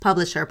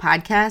Publisher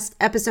Podcast,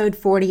 episode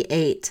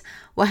 48.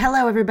 Well,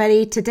 hello,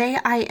 everybody. Today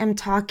I am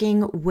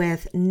talking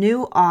with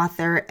new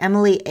author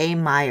Emily A.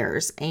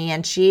 Myers,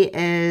 and she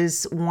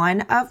is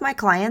one of my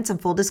clients in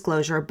full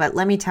disclosure, but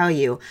let me tell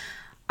you,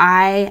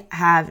 I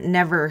have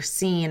never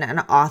seen an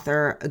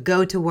author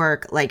go to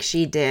work like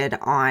she did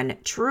on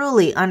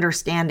truly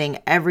understanding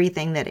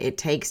everything that it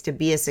takes to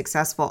be a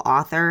successful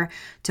author,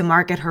 to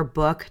market her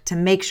book, to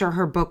make sure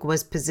her book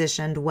was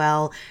positioned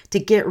well, to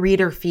get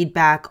reader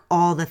feedback,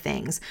 all the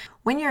things.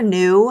 When you're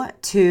new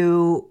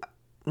to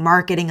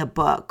marketing a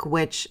book,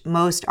 which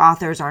most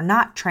authors are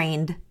not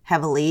trained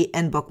heavily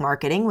in book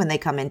marketing when they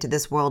come into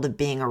this world of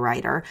being a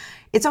writer,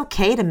 it's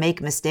okay to make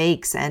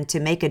mistakes and to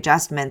make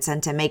adjustments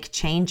and to make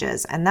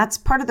changes. And that's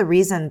part of the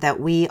reason that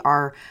we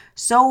are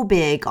so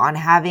big on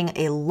having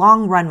a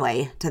long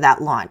runway to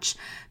that launch,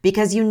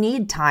 because you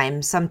need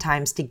time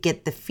sometimes to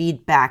get the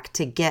feedback,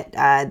 to get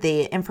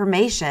the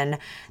information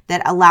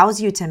that allows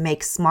you to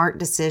make smart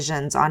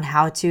decisions on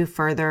how to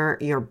further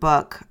your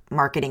book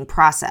marketing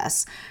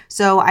process.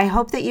 So I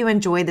hope that you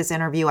enjoy this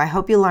interview. I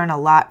hope you learn a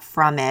lot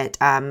from it.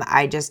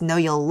 I just know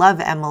you'll love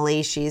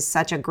Emily. She's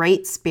such a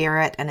great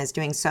spirit and is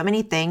doing so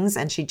many things.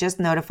 And she just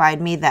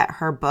notified me that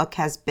her book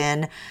has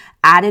been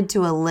added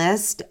to a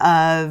list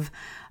of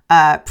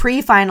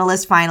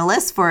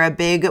finalists for a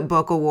big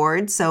book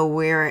award. So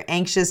we're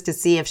anxious to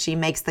see if she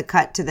makes the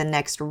cut to the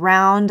next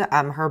round.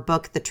 Her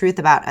book, The Truth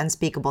About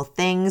Unspeakable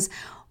Things,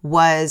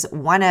 was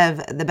one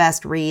of the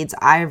best reads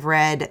I've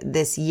read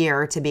this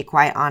year, to be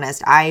quite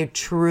honest. I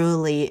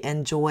truly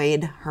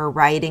enjoyed her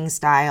writing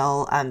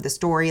style, the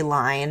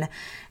storyline.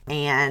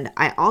 And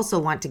I also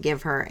want to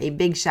give her a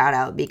big shout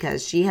out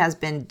because she has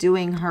been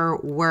doing her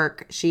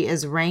work. She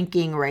is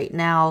ranking right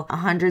now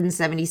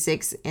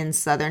 176 in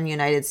Southern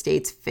United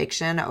States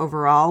fiction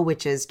overall,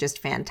 which is just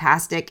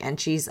fantastic. And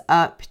she's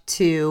up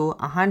to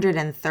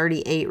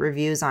 138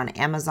 reviews on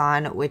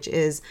Amazon, which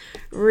is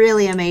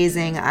really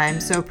amazing.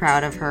 I'm so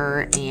proud of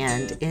her,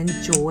 and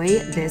enjoy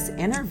this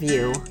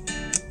interview.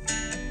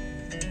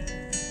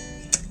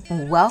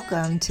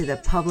 Welcome to the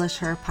Publish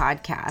Her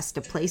Podcast,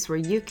 a place where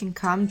you can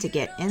come to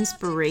get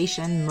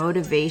inspiration,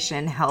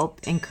 motivation,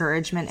 help,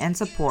 encouragement, and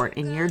support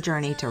in your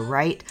journey to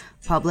write,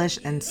 publish,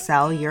 and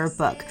sell your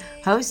book.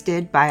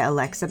 Hosted by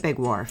Alexa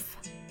Bigwarf.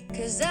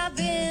 'Cause I've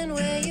been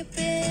where you've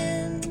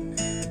been,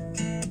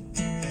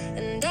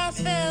 and I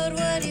felt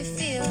what you're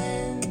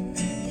feeling,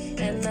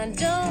 and I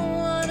don't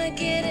want to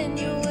get in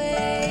your way.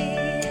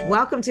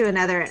 Welcome to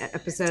another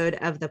episode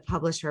of the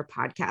Publish Her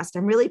Podcast.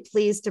 I'm really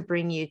pleased to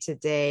bring you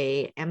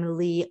today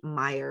Emily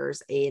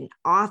Myers, an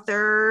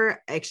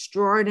author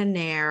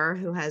extraordinaire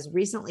who has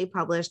recently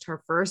published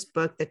her first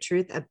book, The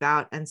Truth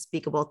About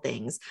Unspeakable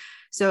Things.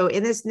 So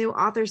in this new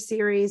author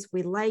series,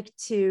 we like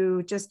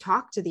to just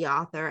talk to the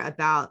author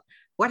about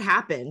what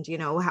happened,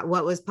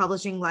 what was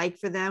publishing like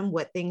for them,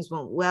 what things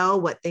went well,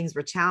 what things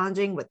were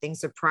challenging, what things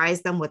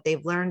surprised them, what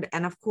they've learned,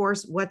 and of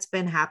course, what's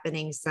been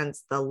happening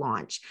since the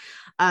launch.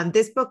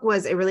 This book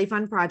was a really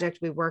fun project.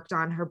 We worked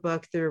on her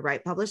book through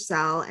Write, Publish,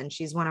 Sell, and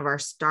she's one of our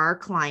star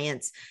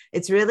clients.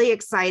 It's really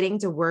exciting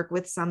to work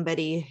with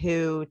somebody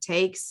who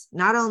takes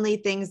not only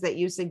things that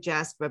you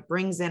suggest, but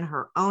brings in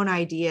her own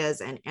ideas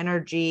and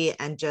energy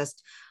and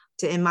just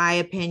in my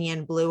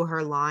opinion, blew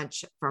her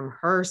launch from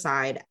her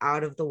side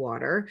out of the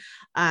water,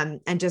 and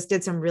just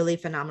did some really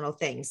phenomenal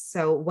things.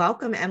 So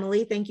welcome,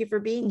 Emily. Thank you for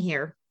being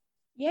here.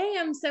 Yay,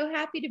 I'm so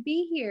happy to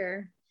be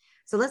here.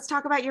 So let's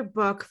talk about your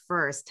book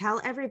first.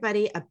 Tell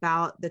everybody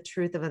about The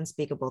Truth of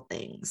Unspeakable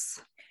Things.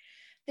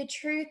 The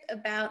Truth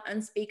About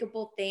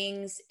Unspeakable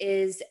Things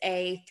is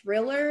a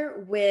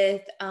thriller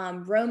with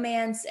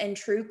romance and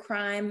true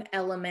crime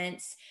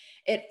elements.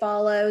 It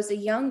follows a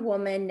young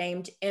woman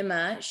named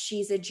Emma.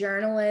 She's a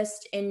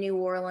journalist in New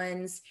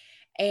Orleans,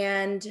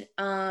 and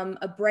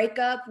a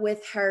breakup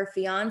with her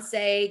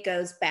fiance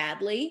goes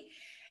badly.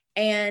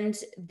 And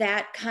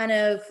that kind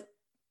of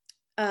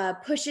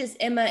pushes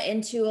Emma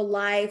into a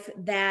life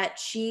that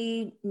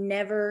she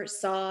never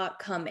saw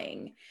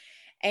coming.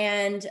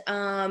 And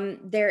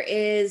there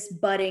is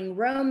budding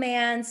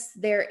romance,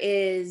 there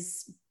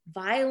is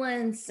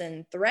violence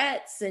and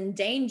threats and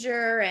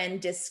danger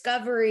and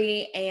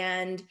discovery.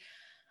 And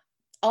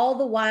all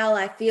the while,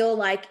 I feel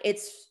like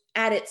it's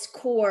at its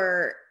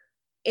core,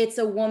 it's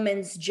a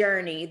woman's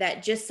journey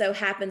that just so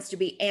happens to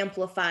be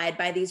amplified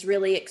by these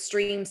really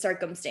extreme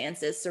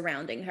circumstances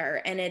surrounding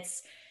her. And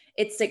it's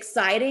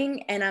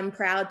exciting, and I'm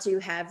proud to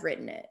have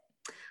written it.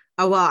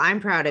 Oh, well, I'm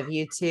proud of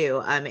you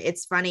too.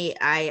 It's funny.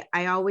 I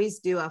always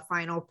do a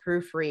final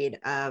proofread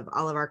of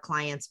all of our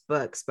clients'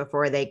 books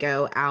before they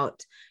go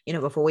out,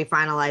 before we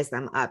finalize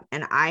them up.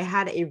 And I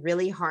had a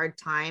really hard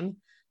time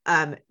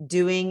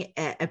doing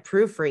a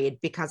proofread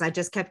because I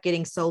just kept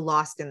getting so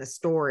lost in the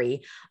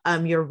story.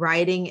 Your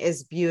writing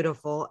is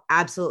beautiful,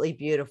 absolutely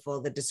beautiful.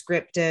 The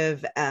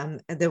descriptive,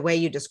 the way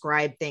you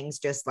describe things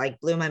just like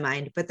blew my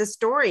mind. But the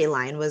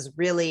storyline was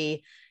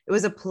really it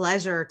was a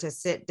pleasure to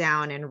sit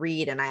down and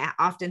read. And I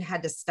often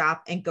had to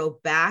stop and go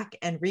back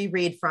and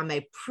reread from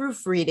a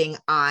proofreading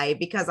eye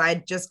because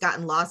I'd just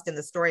gotten lost in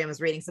the story I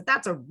was reading. So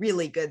that's a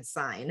really good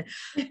sign.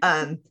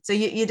 So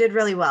you did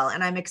really well.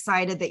 And I'm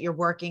excited that you're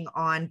working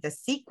on the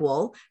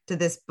sequel to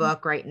this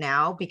book right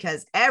now,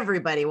 because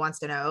everybody wants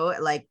to know,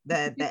 like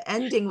the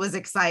ending was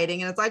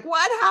exciting. And it's like,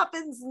 what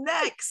happens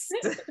next?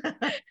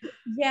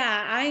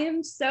 Yeah, I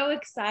am so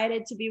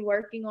excited to be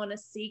working on a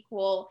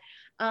sequel.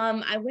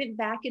 I went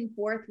back and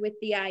forth with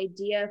the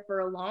idea for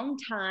a long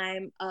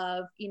time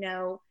of,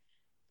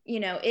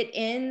 it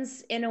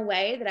ends in a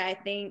way that I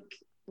think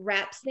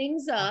wraps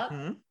things up.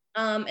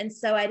 Mm-hmm. And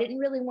so I didn't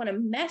really want to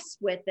mess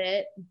with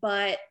it,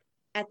 but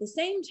at the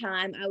same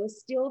time, I was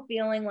still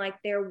feeling like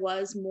there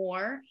was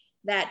more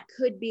that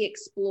could be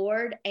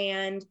explored.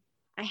 And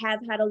I have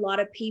had a lot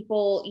of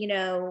people,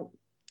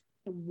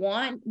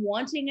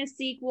 wanting a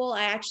sequel.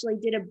 I actually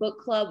did a book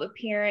club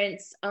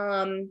appearance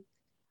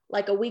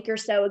like a week or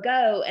so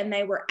ago, and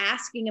they were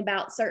asking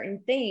about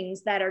certain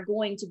things that are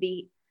going to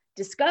be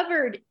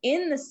discovered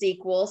in the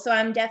sequel. So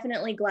I'm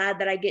definitely glad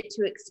that I get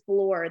to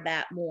explore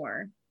that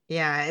more.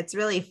 Yeah, it's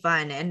really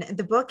fun. And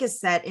the book is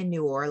set in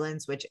New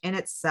Orleans, which in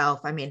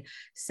itself, I mean,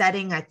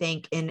 setting, I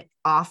think, in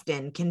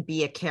often can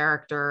be a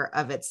character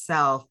of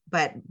itself,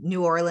 but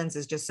New Orleans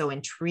is just so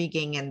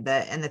intriguing, and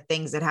the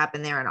things that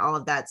happen there and all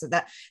of that. So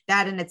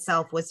that in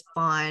itself was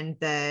fun.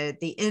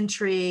 The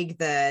intrigue,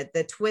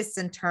 the twists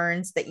and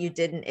turns that you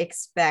didn't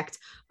expect.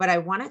 But I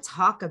want to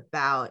talk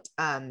about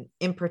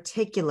in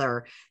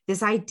particular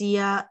this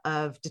idea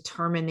of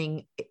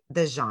determining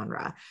the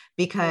genre,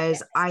 because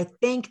Yes. I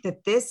think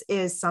that this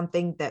is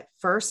something that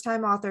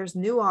first-time authors,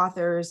 new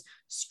authors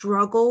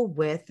struggle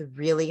with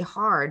really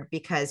hard,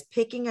 because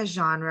picking a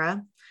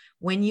genre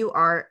when you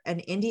are an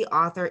indie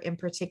author in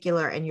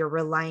particular, and you're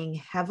relying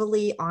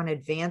heavily on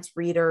advanced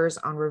readers,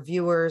 on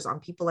reviewers, on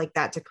people like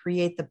that to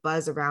create the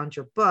buzz around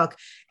your book,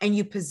 and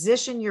you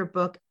position your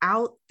book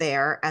out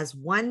there as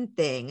one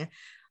thing.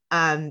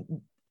 Well,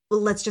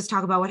 let's just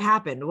talk about what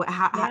happened,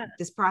 how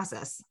this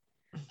process.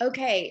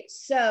 Okay,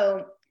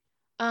 so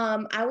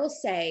I will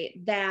say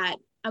that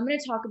I'm going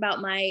to talk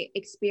about my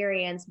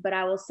experience, but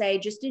I will say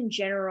just in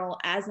general,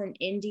 as an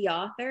indie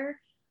author,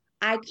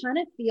 I kind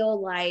of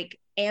feel like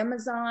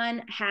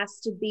Amazon has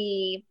to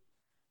be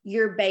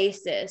your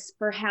basis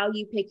for how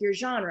you pick your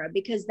genre,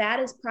 because that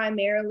is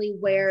primarily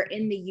where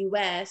in the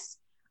US,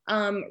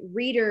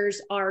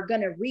 readers are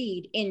going to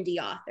read indie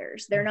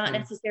authors. They're not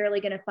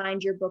necessarily going to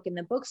find your book in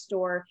the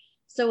bookstore.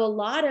 So a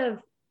lot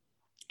of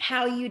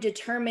how you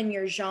determine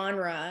your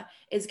genre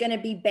is going to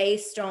be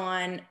based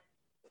on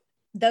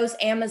those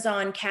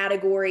Amazon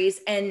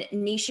categories and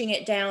niching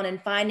it down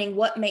and finding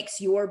what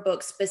makes your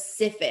book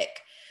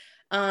specific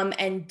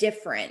and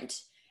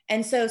different.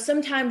 And so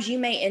sometimes you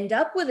may end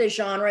up with a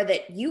genre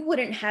that you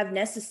wouldn't have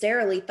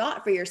necessarily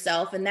thought for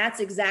yourself. And that's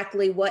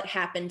exactly what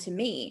happened to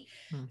me.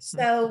 Mm-hmm.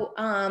 So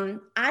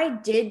I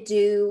did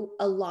do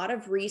a lot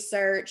of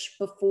research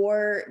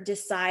before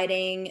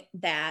deciding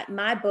that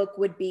my book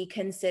would be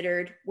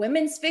considered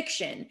women's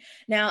fiction.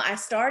 Now, I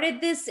started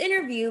this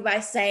interview by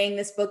saying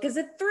this book is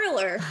a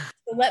thriller.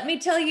 So let me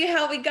tell you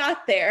how we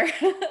got there.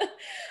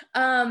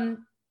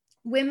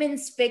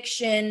 Women's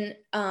fiction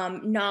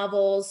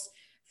novels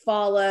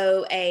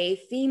follow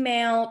a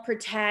female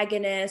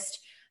protagonist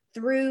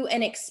through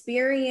an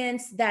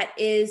experience that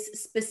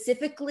is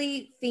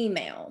specifically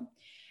female.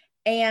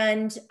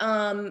 And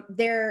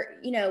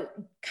they're,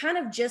 kind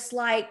of just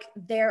like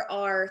there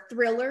are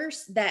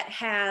thrillers that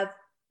have,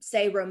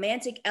 say,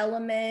 romantic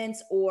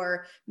elements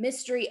or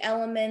mystery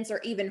elements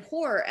or even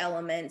horror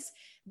elements.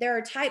 There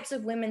are types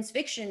of women's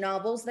fiction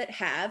novels that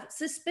have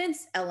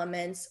suspense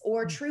elements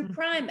or true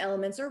crime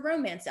elements or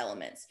romance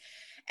elements.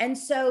 And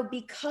so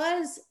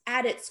because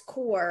at its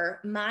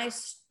core, my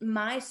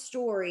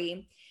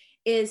story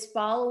is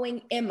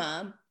following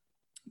Emma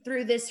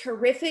through this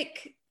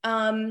horrific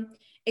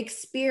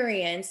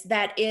experience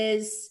that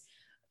is,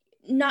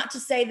 not to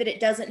say that it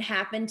doesn't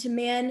happen to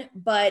men,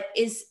 but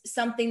is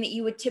something that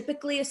you would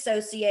typically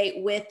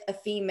associate with a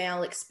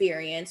female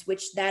experience,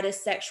 which that is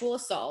sexual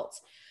assault.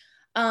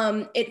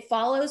 It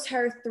follows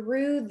her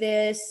through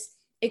this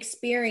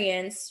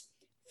experience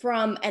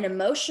from an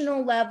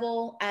emotional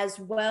level as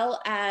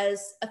well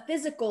as a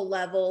physical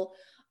level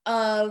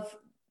of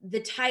the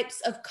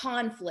types of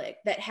conflict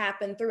that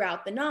happen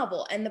throughout the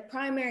novel. And the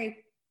primary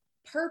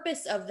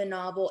purpose of the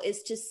novel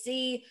is to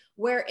see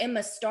where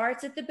Emma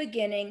starts at the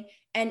beginning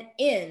and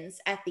ends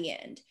at the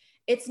end.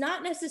 It's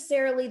not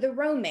necessarily the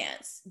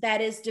romance that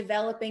is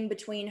developing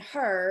between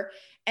her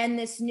and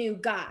this new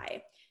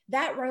guy.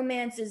 That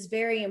romance is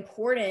very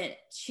important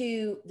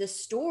to the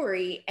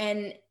story,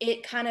 and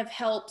it kind of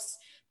helps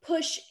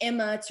push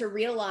Emma to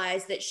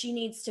realize that she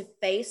needs to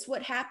face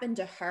what happened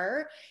to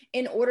her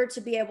in order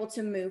to be able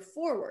to move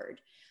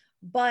forward.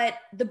 But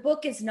the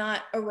book is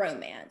not a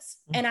romance.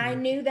 And I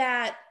knew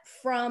that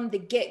from the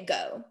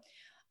get-go.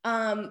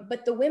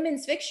 But the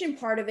women's fiction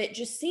part of it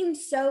just seemed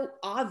so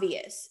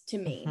obvious to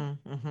me.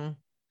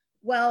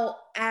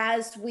 Well,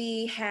 as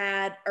we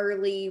had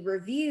early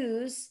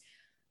reviews,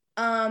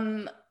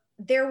 um,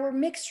 there were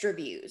mixed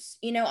reviews.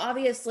 You know,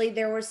 obviously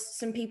there was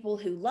some people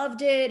who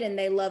loved it and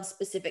they loved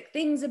specific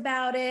things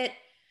about it.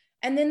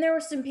 And then there were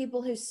some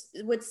people who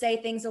would say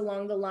things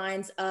along the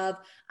lines of,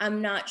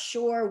 I'm not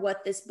sure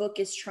what this book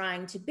is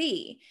trying to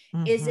be.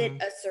 Is it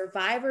Mm-hmm. a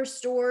survivor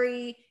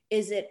story?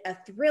 Is it a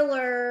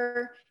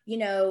thriller? You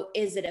know,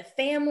 is it a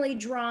family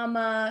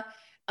drama?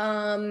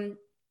 And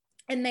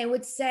they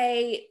would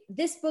say,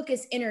 this book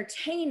is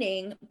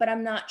entertaining, but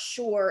I'm not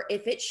sure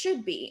if it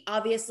should be,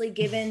 obviously,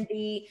 given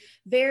the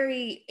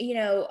very,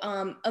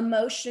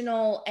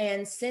 emotional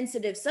and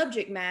sensitive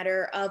subject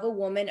matter of a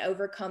woman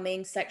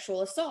overcoming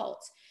sexual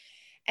assault.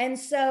 And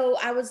so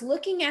I was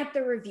looking at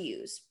the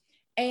reviews,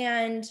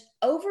 and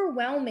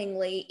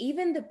overwhelmingly,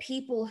 even the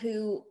people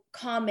who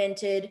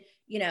commented,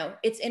 you know,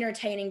 it's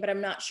entertaining, but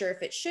I'm not sure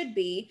if it should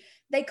be,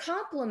 they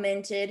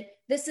complimented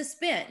the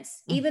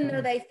suspense, even though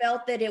Mm-hmm. they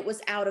felt that it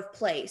was out of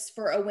place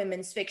for a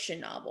women's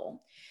fiction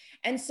novel.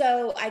 And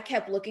so I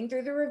kept looking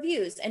through the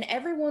reviews, and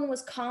everyone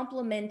was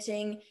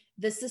complimenting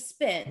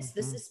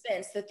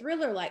Mm-hmm. the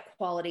thriller like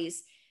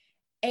qualities.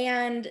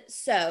 And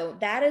so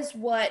that is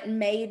what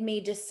made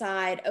me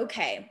decide,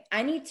 okay,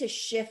 I need to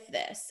shift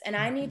this and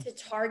I need Mm-hmm.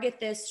 to target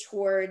this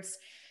towards,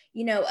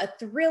 you know, a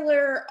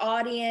thriller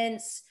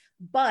audience,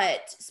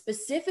 but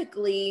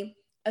specifically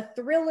a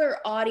thriller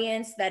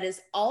audience that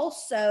is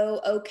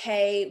also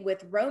okay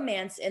with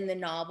romance in the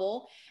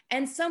novel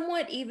and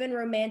somewhat even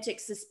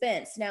romantic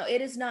suspense. Now,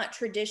 it is not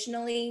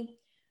traditionally,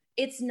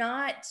 it's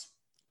not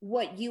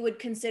what you would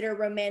consider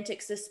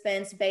romantic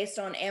suspense based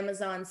on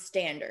Amazon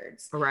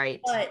standards.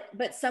 Right.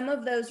 But some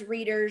of those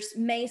readers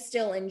may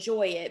still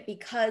enjoy it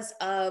because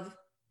of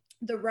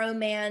the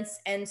romance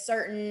and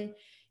certain,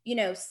 you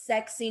know,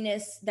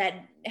 sexiness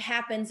that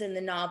happens in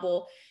the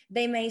novel.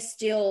 They may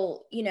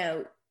still, you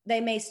know, they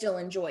may still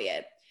enjoy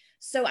it.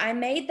 So I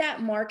made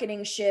that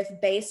marketing shift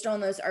based on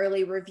those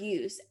early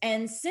reviews.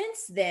 And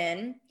since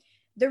then,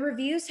 the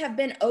reviews have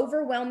been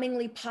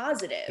overwhelmingly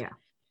positive. Yeah.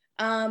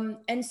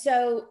 And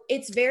so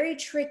it's very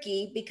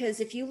tricky because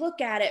if you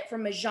look at it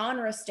from a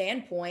genre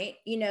standpoint,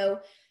 you know,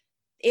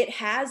 it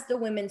has the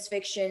women's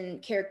fiction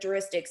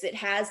characteristics, it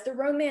has the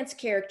romance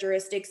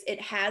characteristics,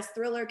 it has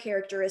thriller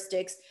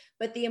characteristics.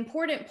 But the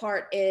important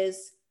part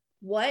is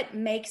what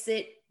makes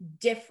it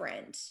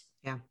different.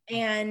 Yeah.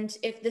 And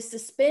if the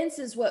suspense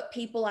is what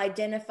people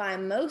identify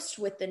most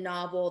with the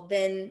novel,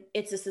 then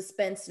it's a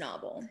suspense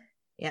novel.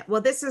 Yeah.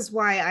 Well, this is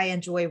why I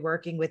enjoy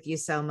working with you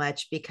so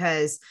much,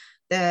 because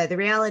the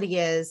reality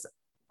is,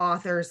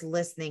 authors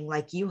listening,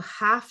 like, you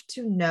have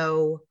to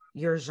know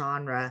your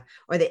genre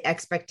or the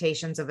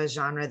expectations of a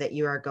genre that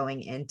you are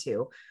going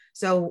into.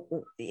 So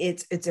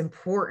it's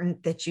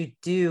important that you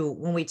do,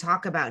 when we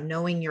talk about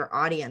knowing your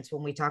audience,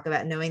 when we talk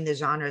about knowing the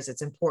genres,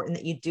 it's important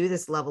that you do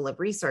this level of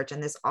research.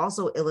 And this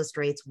also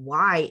illustrates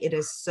why it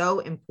is so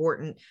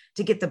important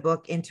to get the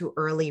book into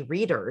early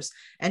readers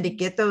and to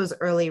get those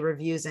early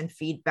reviews and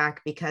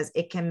feedback, because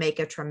it can make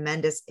a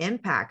tremendous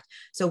impact.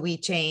 So we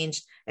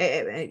changed,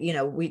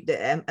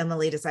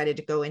 Emily decided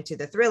to go into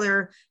the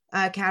thriller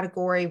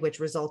category,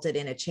 which resulted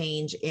in a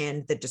change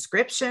in the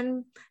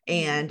description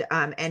and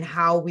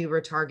how we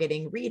were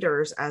targeting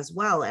readers as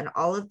well. And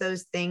all of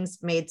those things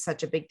made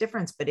such a big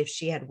difference. But if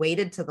she had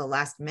waited to the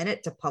last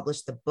minute to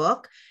publish the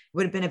book, it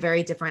would have been a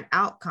very different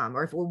outcome.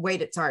 Or if we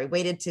waited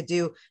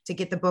to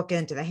get the book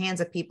into the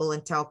hands of people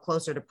until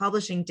closer to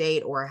publishing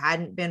date, or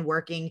hadn't been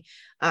working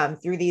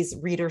through these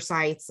reader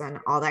sites and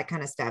all that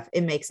kind of stuff,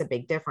 it makes a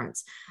big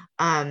difference.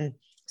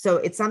 So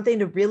it's something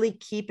to really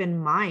keep in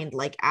mind,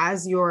 like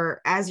as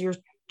you're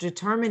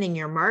determining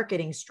your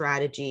marketing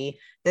strategy,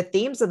 the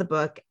themes of the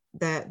book,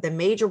 the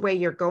major way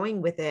you're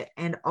going with it,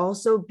 and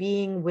also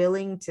being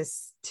willing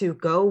to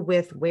go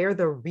with where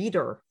the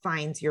reader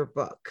finds your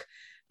book,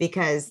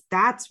 because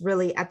that's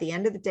really, at the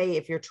end of the day,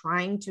 if you're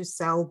trying to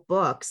sell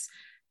books,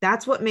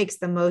 that's what makes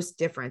the most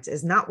difference,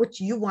 is not what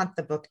you want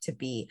the book to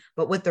be,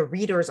 but what the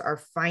readers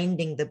are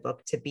finding the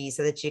book to be,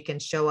 so that you can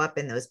show up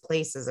in those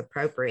places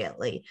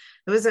appropriately.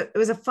 It was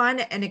a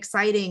fun and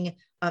exciting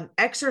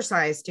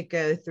exercise to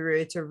go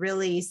through, to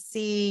really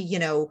see,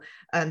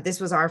 this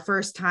was our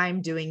first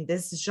time doing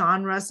this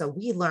genre. So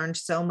we learned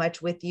so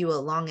much with you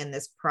along in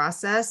this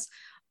process.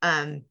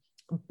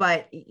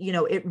 But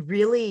it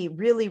really,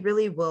 really,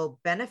 really will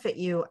benefit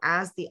you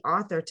as the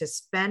author to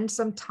spend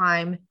some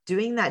time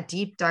doing that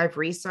deep dive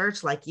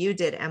research like you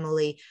did,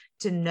 Emily,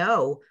 to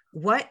know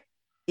what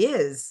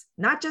is,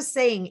 not just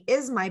saying,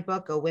 is my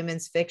book a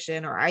women's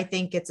fiction, or I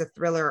think it's a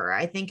thriller, or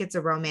I think it's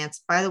a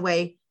romance. By the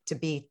way, to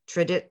be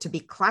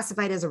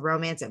classified as a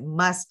romance, it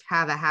must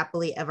have a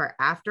happily ever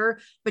after.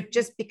 But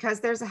just because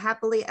there's a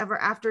happily ever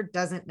after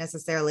doesn't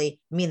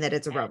necessarily mean that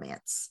it's a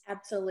romance.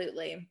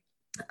 Absolutely.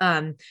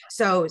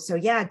 So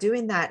yeah,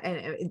 doing that,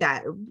 and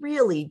that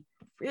really,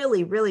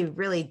 really, really,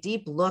 really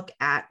deep look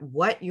at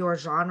what your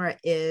genre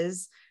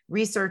is,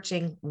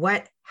 researching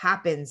what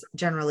happens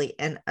generally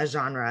in a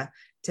genre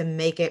to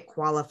make it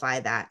qualify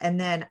that. And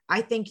then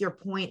I think your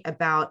point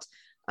about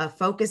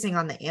focusing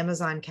on the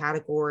Amazon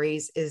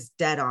categories is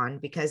dead on,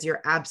 because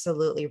you're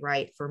absolutely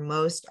right. For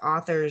most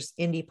authors,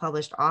 indie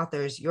published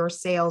authors, your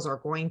sales are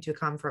going to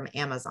come from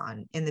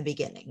Amazon in the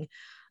beginning.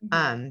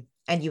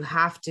 And you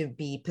have to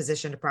be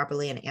positioned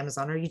properly in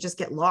Amazon, or you just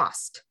get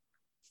lost.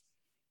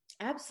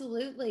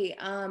 Absolutely.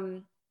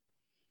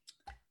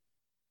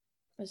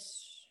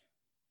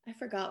 I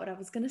forgot what I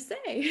was going to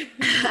say.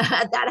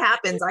 That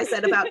happens. I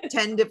said about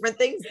 10 different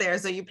things there.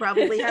 So you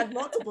probably had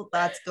multiple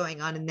thoughts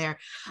going on in there.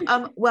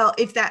 Well,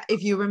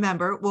 if you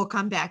remember, we'll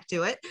come back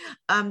to it.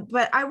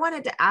 But I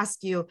wanted to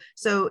ask you,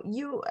 so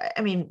you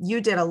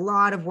did a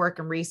lot of work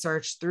and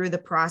research through the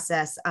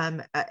process.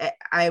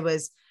 I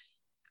was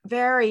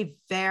very,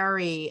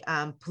 very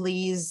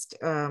pleased.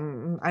 I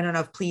don't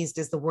know if pleased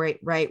is the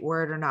right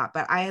word or not,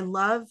 but I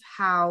love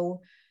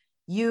how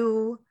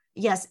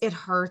yes, it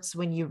hurts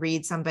when you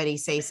read somebody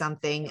say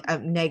something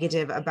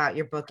negative about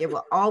your book. It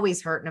will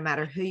always hurt no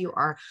matter who you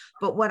are.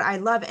 But what I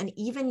love, and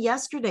even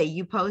yesterday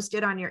you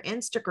posted on your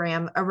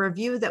Instagram a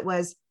review that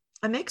was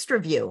a mixed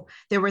review.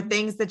 There were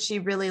things that she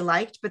really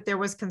liked, but there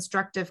was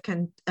constructive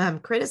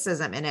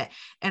criticism in it.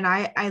 And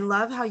I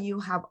love how you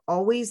have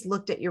always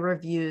looked at your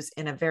reviews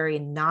in a very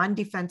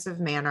non-defensive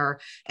manner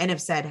and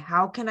have said,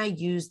 how can I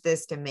use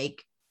this to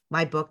make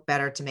my book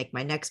better, to make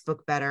my next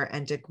book better,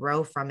 and to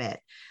grow from it?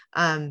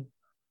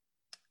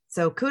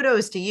 So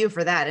kudos to you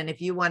for that. And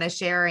if you want to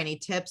share any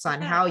tips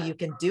on how you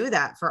can do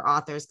that for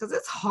authors, because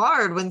it's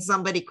hard when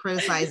somebody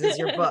criticizes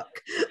your book.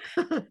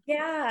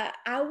 Yeah,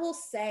 I will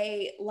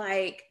say,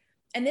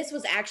 and this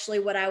was actually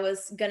what I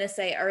was going to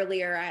say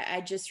earlier, I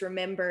just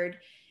remembered,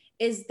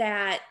 is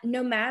that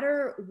no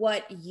matter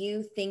what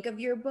you think of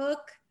your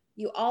book,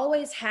 you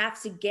always have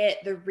to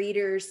get the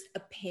reader's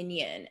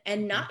opinion,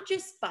 and not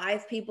just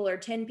 5 people or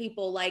 10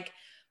 people. Like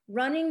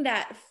running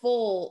that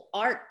full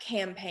ARC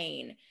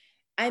campaign,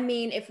 I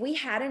mean, if we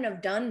hadn't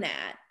have done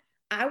that,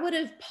 I would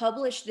have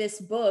published this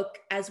book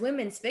as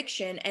women's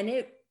fiction, and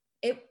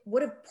it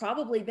would have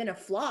probably been a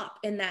flop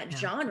in that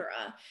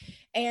genre.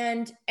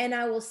 And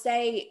I will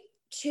say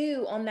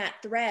too, on that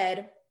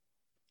thread,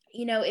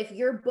 if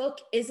your book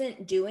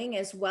isn't doing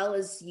as well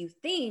as you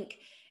think,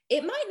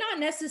 it might not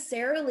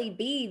necessarily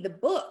be the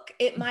book.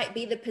 It might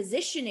be the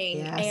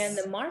positioning and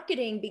the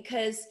marketing,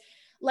 because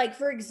like,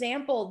 for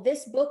example,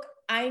 this book,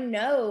 I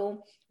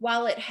know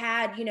while it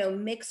had,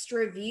 mixed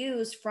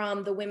reviews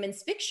from the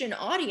women's fiction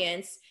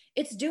audience,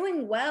 it's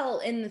doing well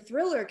in the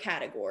thriller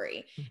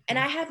category. And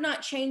I have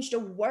not changed a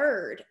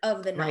word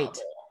of the novel.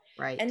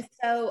 Right. And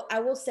so I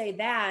will say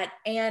that.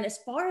 And as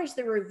far as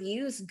the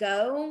reviews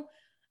go,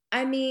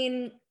 I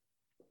mean,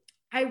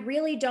 I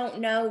really don't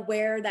know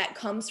where that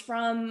comes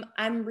from.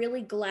 I'm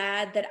really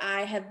glad that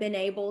I have been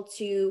able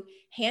to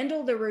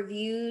handle the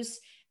reviews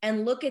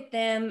and look at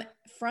them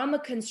from a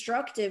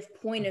constructive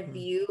point of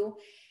view.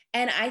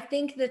 And I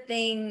think the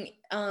thing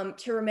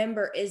to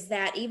remember is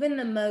that even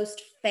the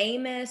most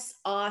famous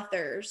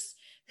authors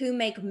who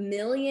make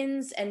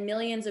millions and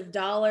millions of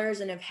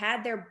dollars and have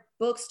had their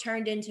books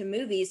turned into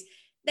movies,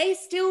 they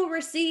still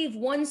receive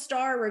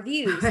 1-star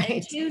reviews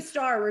and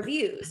 2-star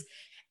reviews.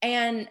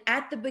 And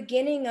at the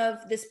beginning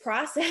of this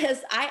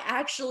process, I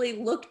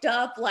actually looked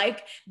up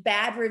like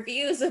bad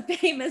reviews of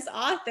famous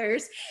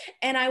authors.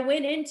 And I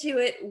went into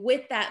it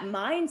with that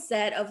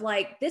mindset of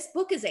like, this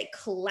book is a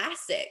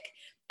classic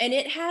and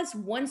it has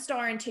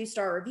 1-star and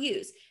 2-star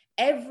reviews.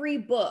 Every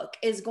book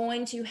is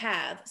going to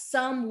have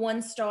some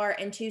 1-star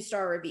and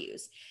 2-star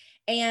reviews.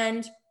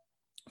 And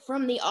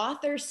from the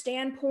author's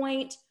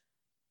standpoint,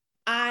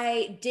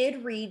 I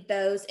did read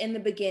those in the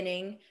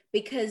beginning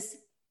because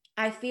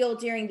I feel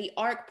during the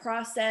ARC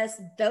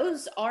process,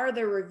 those are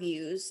the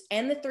reviews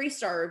and the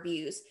 3-star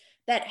reviews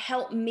that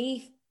helped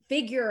me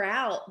figure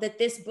out that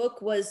this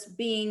book was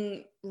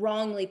being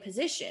wrongly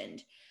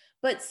positioned.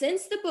 But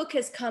since the book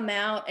has come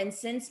out and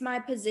since my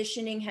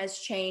positioning has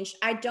changed,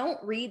 I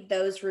don't read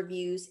those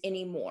reviews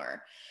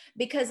anymore,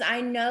 because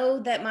I know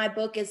that my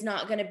book is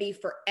not going to be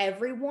for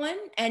everyone.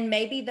 And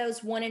maybe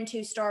those 1 and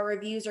 2-star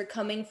reviews are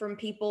coming from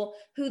people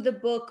who the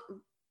book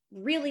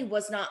really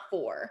was not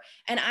for.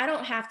 And I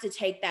don't have to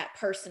take that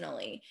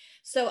personally.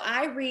 So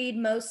I read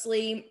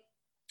mostly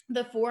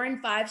the 4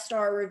 and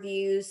 5-star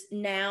reviews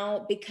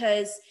now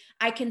because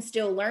I can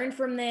still learn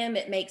from them.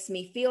 It makes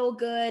me feel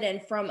good.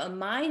 And from a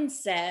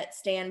mindset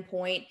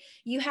standpoint,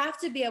 you have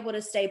to be able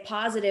to stay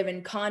positive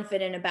and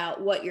confident about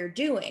what you're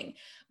doing.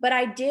 But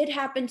I did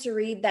happen to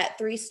read that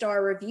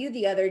 3-star review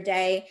the other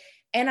day,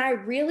 and I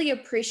really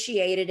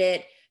appreciated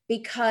it,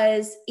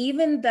 because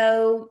even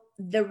though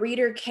the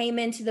reader came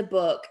into the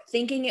book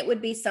thinking it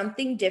would be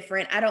something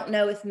different, I don't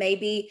know if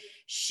maybe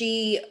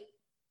she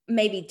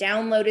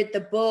downloaded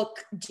the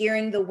book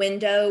during the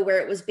window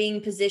where it was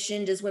being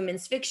positioned as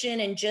women's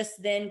fiction and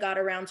just then got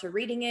around to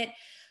reading it.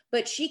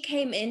 But she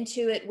came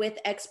into it with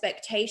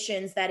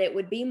expectations that it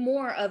would be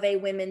more of a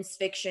women's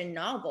fiction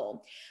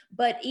novel.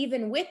 But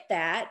even with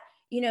that,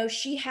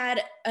 she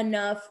had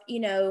enough,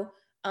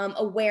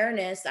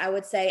 awareness, I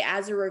would say,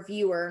 as a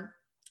reviewer,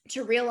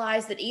 to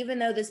realize that even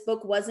though this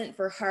book wasn't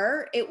for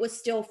her, it was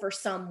still for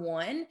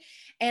someone.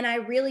 And I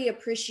really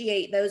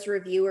appreciate those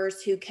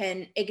reviewers who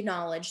can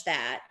acknowledge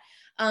that.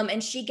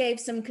 And she gave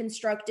some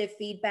constructive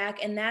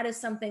feedback. And that is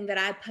something that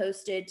I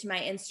posted to my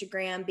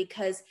Instagram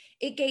because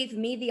it gave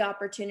me the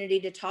opportunity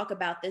to talk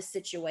about this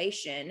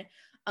situation,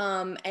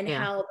 and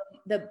how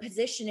the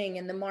positioning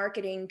and the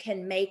marketing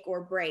can make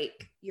or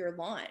break your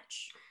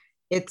launch.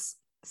 It's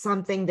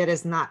something that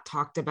is not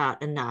talked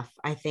about enough,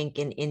 I think,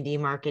 in indie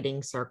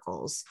marketing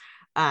circles,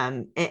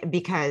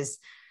 because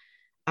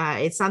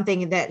it's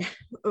something that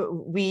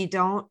we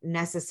don't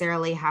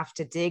necessarily have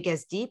to dig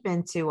as deep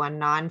into on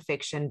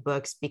nonfiction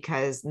books,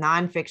 because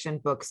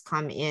nonfiction books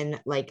come in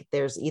like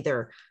there's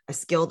either a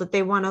skill that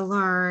they want to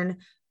learn,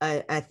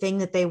 a thing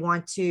that they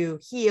want to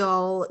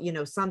heal,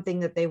 something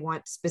that they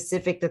want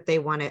specific, that they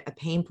want a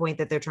pain point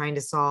that they're trying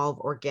to solve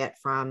or get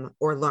from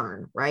or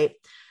learn, right?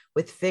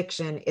 With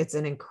fiction, it's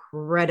an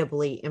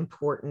incredibly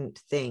important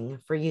thing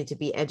for you to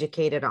be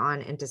educated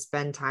on and to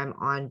spend time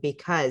on,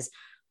 because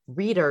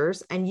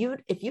readers, and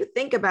if you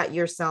think about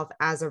yourself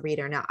as a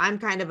reader, now I'm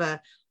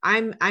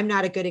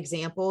not a good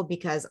example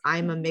because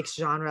I'm a mixed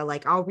genre.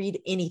 Like I'll read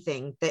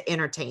anything that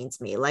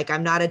entertains me. Like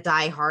I'm not a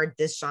diehard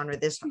this genre,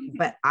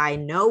 but I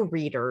know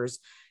readers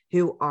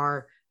who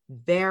are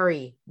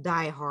very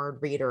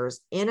diehard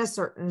readers in a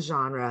certain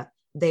genre.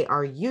 They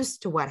are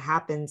used to what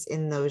happens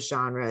in those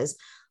genres.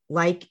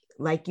 Like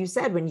you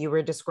said, when you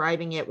were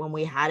describing it, when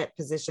we had it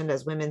positioned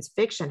as women's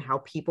fiction, how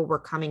people were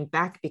coming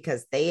back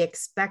because they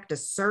expect a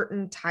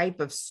certain type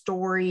of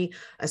story,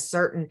 a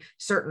certain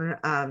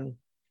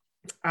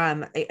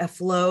a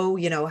flow,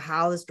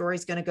 how the story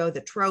is going to go,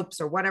 the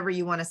tropes or whatever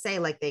you want to say.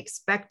 Like they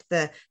expect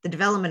the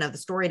development of the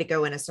story to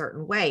go in a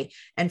certain way.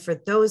 And for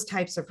those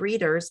types of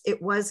readers,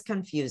 it was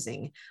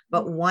confusing.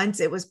 But once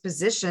it was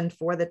positioned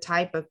for the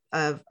type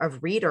of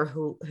reader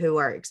who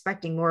are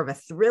expecting more of a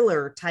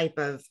thriller type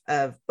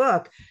of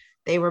book,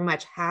 they were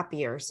much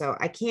happier. So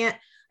I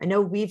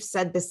know we've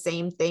said the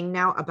same thing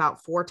now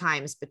about 4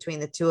 times between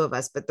the two of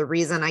us, but the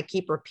reason I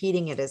keep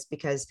repeating it is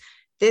because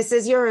this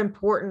is your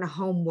important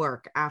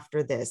homework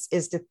after this,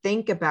 is to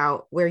think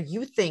about where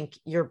you think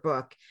your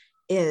book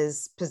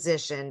is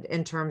positioned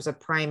in terms of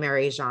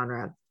primary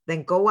genre.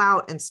 Then go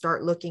out and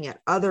start looking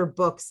at other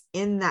books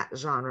in that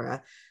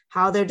genre,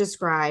 how they're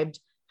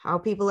described, how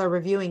people are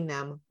reviewing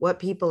them, what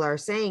people are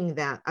saying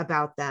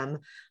about them,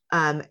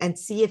 and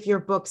see if your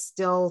book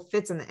still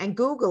fits in them. And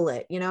Google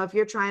it. If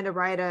you're trying to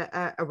write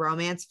a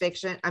romance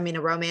fiction, a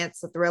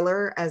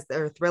thriller,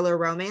 or thriller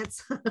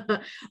romance,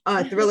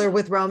 thriller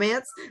with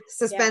romance,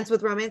 suspense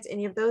with romance,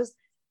 any of those,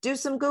 do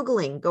some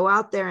Googling, go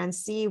out there and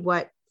see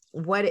what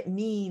it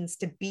means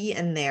to be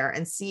in there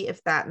and see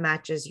if that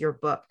matches your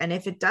book. And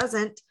if it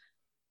doesn't,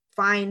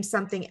 find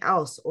something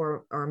else,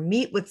 or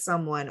meet with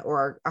someone,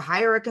 or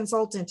hire a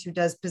consultant who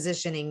does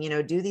positioning,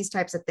 do these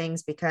types of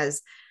things,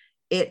 because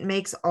it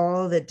makes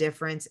all the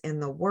difference in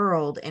the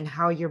world in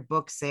how your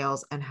book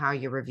sales and how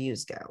your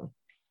reviews go.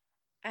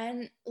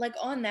 And like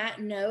on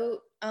that note,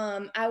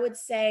 I would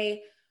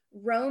say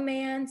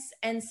romance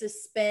and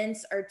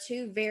suspense are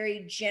 2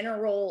 very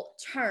general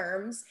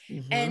terms.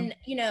 Mm-hmm. And,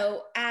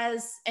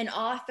 as an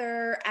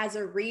author, as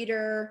a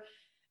reader,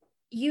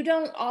 you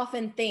don't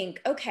often think,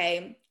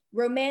 okay,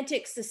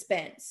 romantic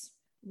suspense,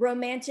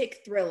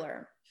 romantic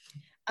thriller,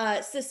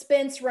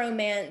 suspense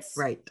romance,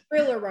 right,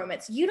 thriller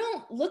romance. You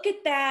don't look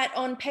at that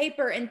on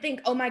paper and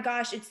think, oh my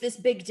gosh, it's this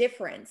big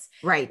difference.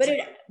 Right.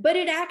 But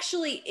it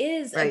actually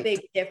is a big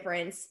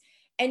difference.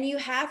 And you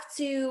have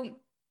to,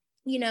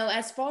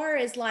 as far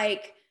as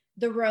like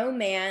the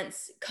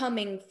romance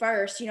coming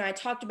first, I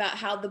talked about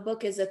how the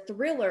book is a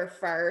thriller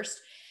first.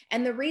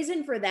 And the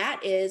reason for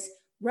that is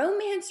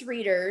romance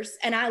readers,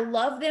 and I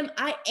love them.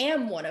 I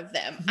am one of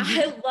them.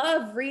 I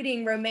love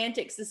reading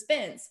romantic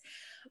suspense,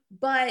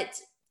 but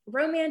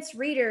romance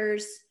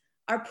readers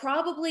are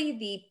probably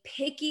the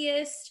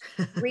pickiest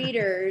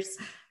readers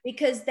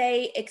because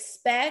they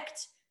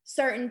expect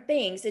certain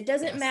things. It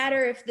doesn't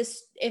matter if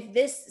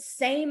this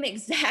same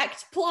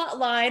exact plot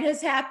line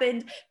has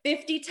happened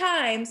 50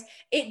 times,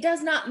 it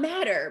does not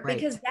matter,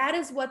 because that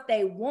is what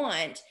they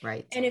want.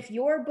 Right. And if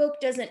your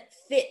book doesn't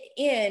fit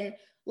in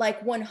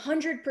like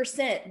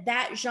 100%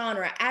 that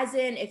genre, as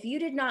in if you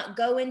did not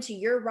go into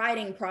your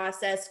writing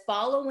process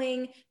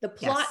following the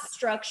plot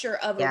structure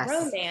of a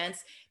romance,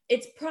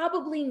 it's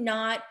probably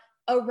not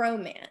a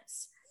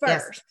romance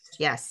first.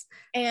 Yes.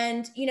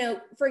 And,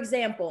 for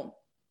example,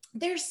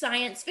 there's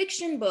science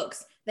fiction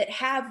books that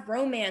have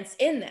romance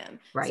in them.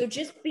 Right. So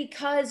just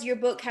because your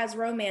book has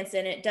romance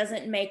in it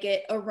doesn't make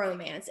it a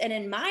romance. And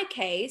in my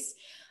case,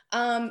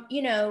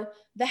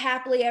 the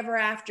happily ever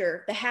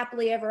after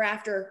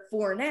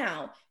for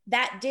now,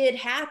 that did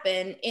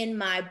happen in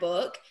my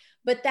book,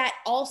 but that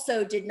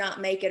also did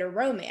not make it a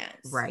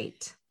romance.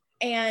 Right.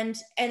 And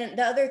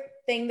the other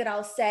thing that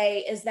I'll say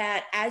is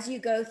that as you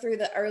go through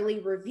the early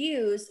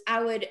reviews,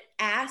 I would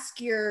ask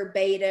your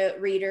beta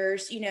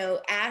readers,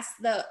 ask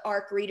the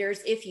ARC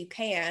readers if you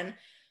can,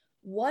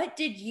 what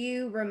did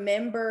you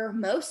remember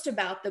most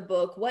about the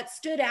book? What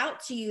stood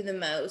out to you the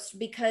most?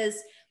 Because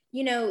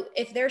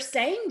if they're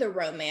saying the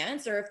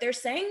romance or if they're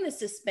saying the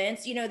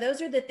suspense,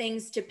 those are the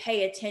things to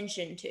pay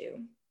attention to.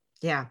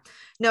 Yeah,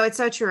 no, it's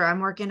so true.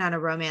 I'm working on a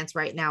romance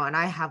right now, and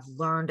I have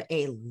learned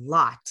a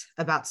lot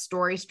about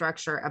story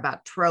structure,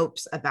 about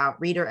tropes,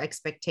 about reader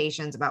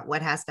expectations, about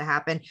what has to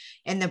happen.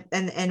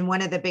 And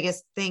one of the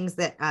biggest things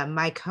that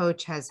my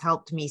coach has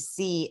helped me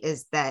see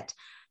is that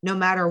no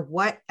matter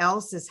what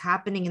else is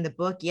happening in the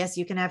book, yes,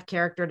 you can have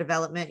character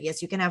development. Yes,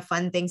 you can have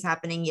fun things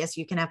happening. Yes,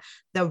 you can have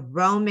the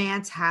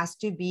romance has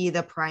to be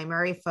the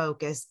primary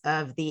focus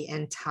of the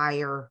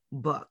entire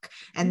book.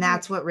 And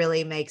that's what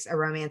really makes a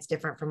romance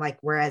different from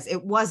whereas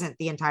it wasn't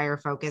the entire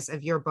focus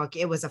of your book,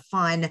 it was a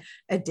fun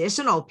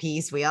additional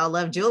piece. We all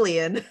love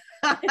Julian.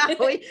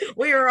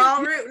 we were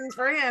all rooting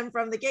for him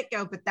from the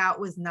get-go, but that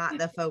was not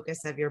the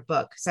focus of your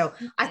book. So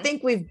I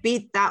think we've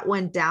beat that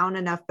one down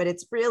enough, but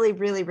it's really,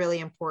 really, really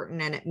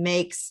important. And it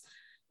makes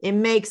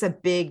a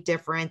big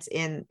difference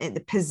in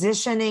the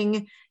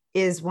positioning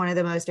is one of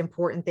the most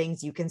important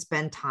things you can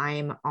spend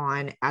time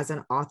on as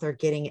an author,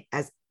 getting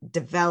as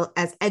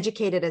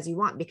educated as you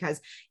want,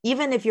 because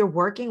even if you're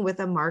working with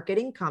a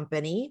marketing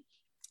company,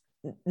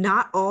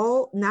 not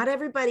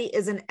everybody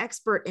is an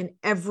expert in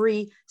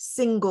every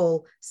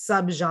single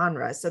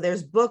subgenre. So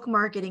there's book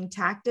marketing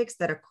tactics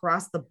that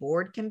across the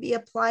board can be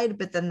applied,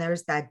 but then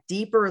there's that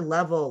deeper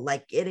level,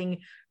 like getting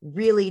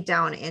really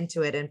down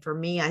into it. And for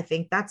me, I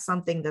think that's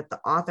something that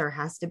the author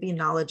has to be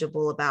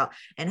knowledgeable about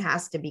and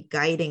has to be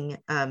guiding,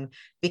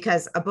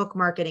 because a book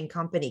marketing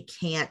company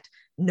can't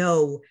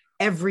know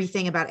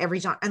everything about every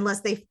genre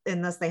unless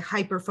they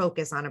hyper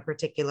focus on a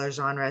particular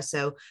genre.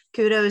 So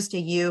kudos to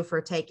you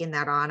for taking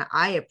that on.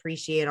 I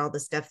appreciate all the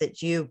stuff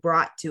that you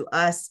brought to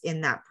us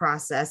in that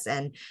process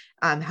and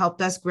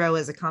helped us grow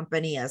as a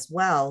company as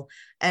well.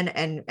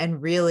 And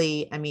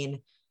really, I mean,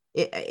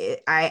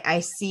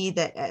 I see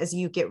that as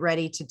you get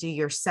ready to do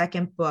your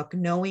second book,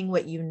 knowing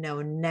what you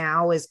know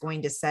now is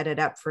going to set it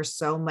up for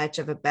so much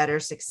of a better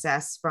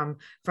success from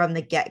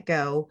the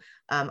get-go.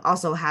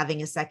 Also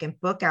having a second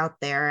book out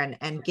there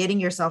and getting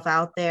yourself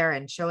out there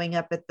and showing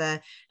up at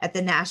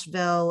the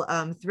Nashville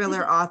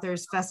Thriller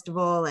Authors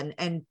Festival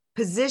and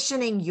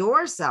positioning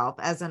yourself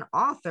as an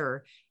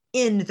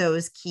in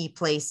those key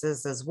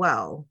places as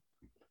well.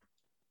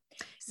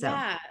 So.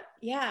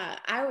 Yeah,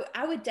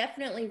 I would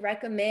definitely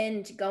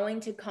recommend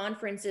going to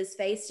conferences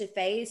face to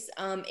face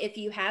if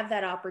you have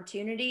that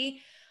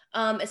opportunity,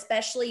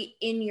 especially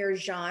in your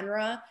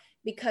genre,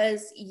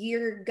 because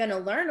you're going to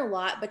learn a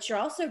lot, but you're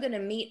also going to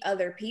meet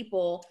other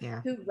people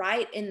who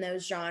write in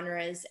those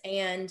genres.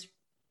 And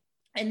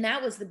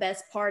that was the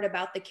best part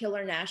about the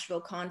Killer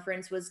Nashville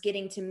conference, was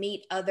getting to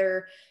meet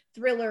other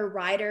thriller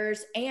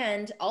writers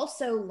and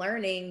also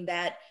learning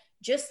that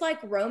just like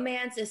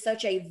romance is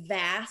such a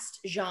vast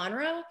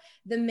genre,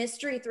 the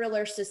mystery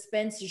thriller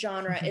suspense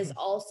genre is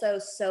also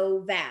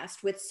so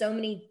vast, with so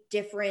many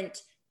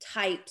different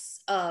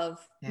types of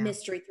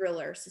mystery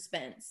thriller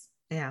suspense.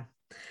 Yeah.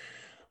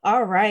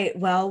 All right.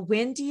 Well,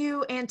 when do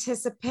you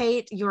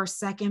anticipate your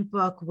second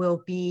book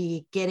will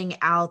be getting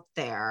out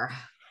there?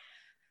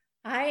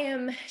 I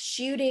am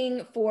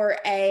shooting for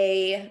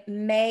a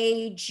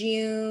May,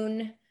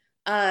 June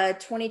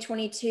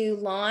 2022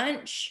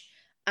 launch.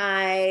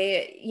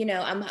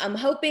 I'm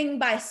hoping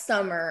by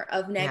summer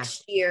of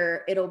next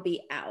year it'll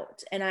be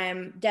out, and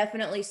I'm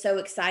definitely so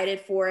excited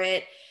for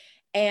it,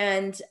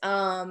 and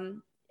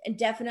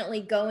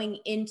definitely going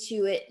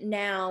into it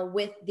now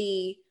with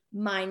the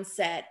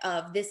mindset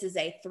of this is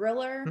a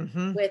thriller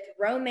with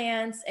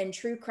romance and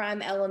true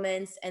crime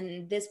elements,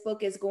 and this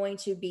book is going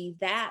to be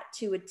that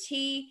to a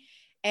T,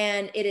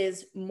 and it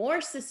is more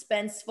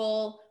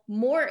suspenseful,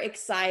 more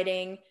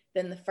exciting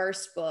than the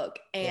first book.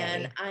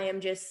 And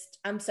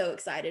I'm so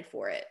excited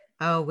for it.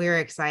 Oh, we're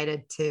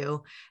excited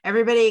too.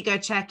 Everybody go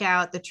check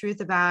out The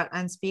Truth About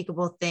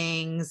Unspeakable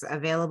Things,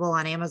 available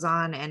on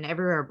Amazon and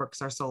everywhere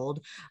books are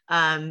sold.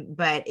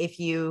 But if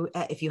you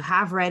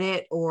have read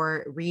it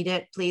or read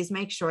it, please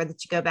make sure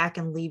that you go back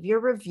and leave your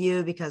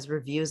review, because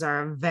reviews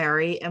are a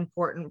very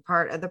important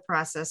part of the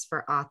process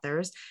for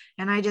authors.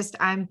 And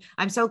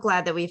I'm so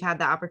glad that we've had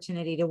the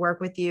opportunity to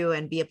work with you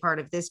and be a part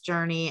of this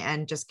journey,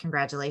 and just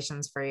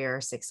congratulations for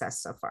your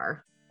success so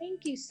far.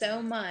 Thank you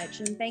so much.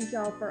 And thank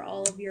y'all for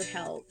all of your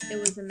help. It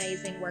was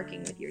amazing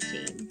working with your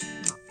team.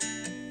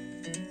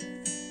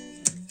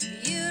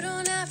 You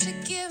don't have to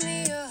give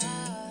me your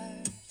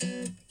heart.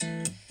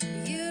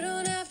 You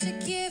don't have to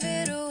give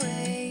it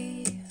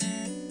away.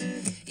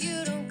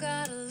 You don't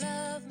gotta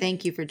love me.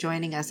 Thank you for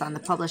joining us on the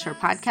Publish Her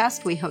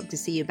Podcast. We hope to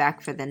see you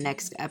back for the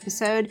next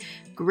episode.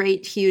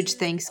 Great, huge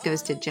thanks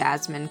goes to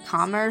Jasmine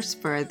Commerce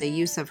for the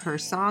use of her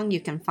song.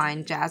 You can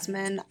find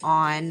Jasmine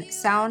on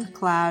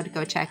SoundCloud.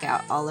 Go check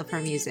out all of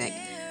her music.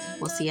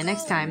 We'll see you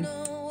next time.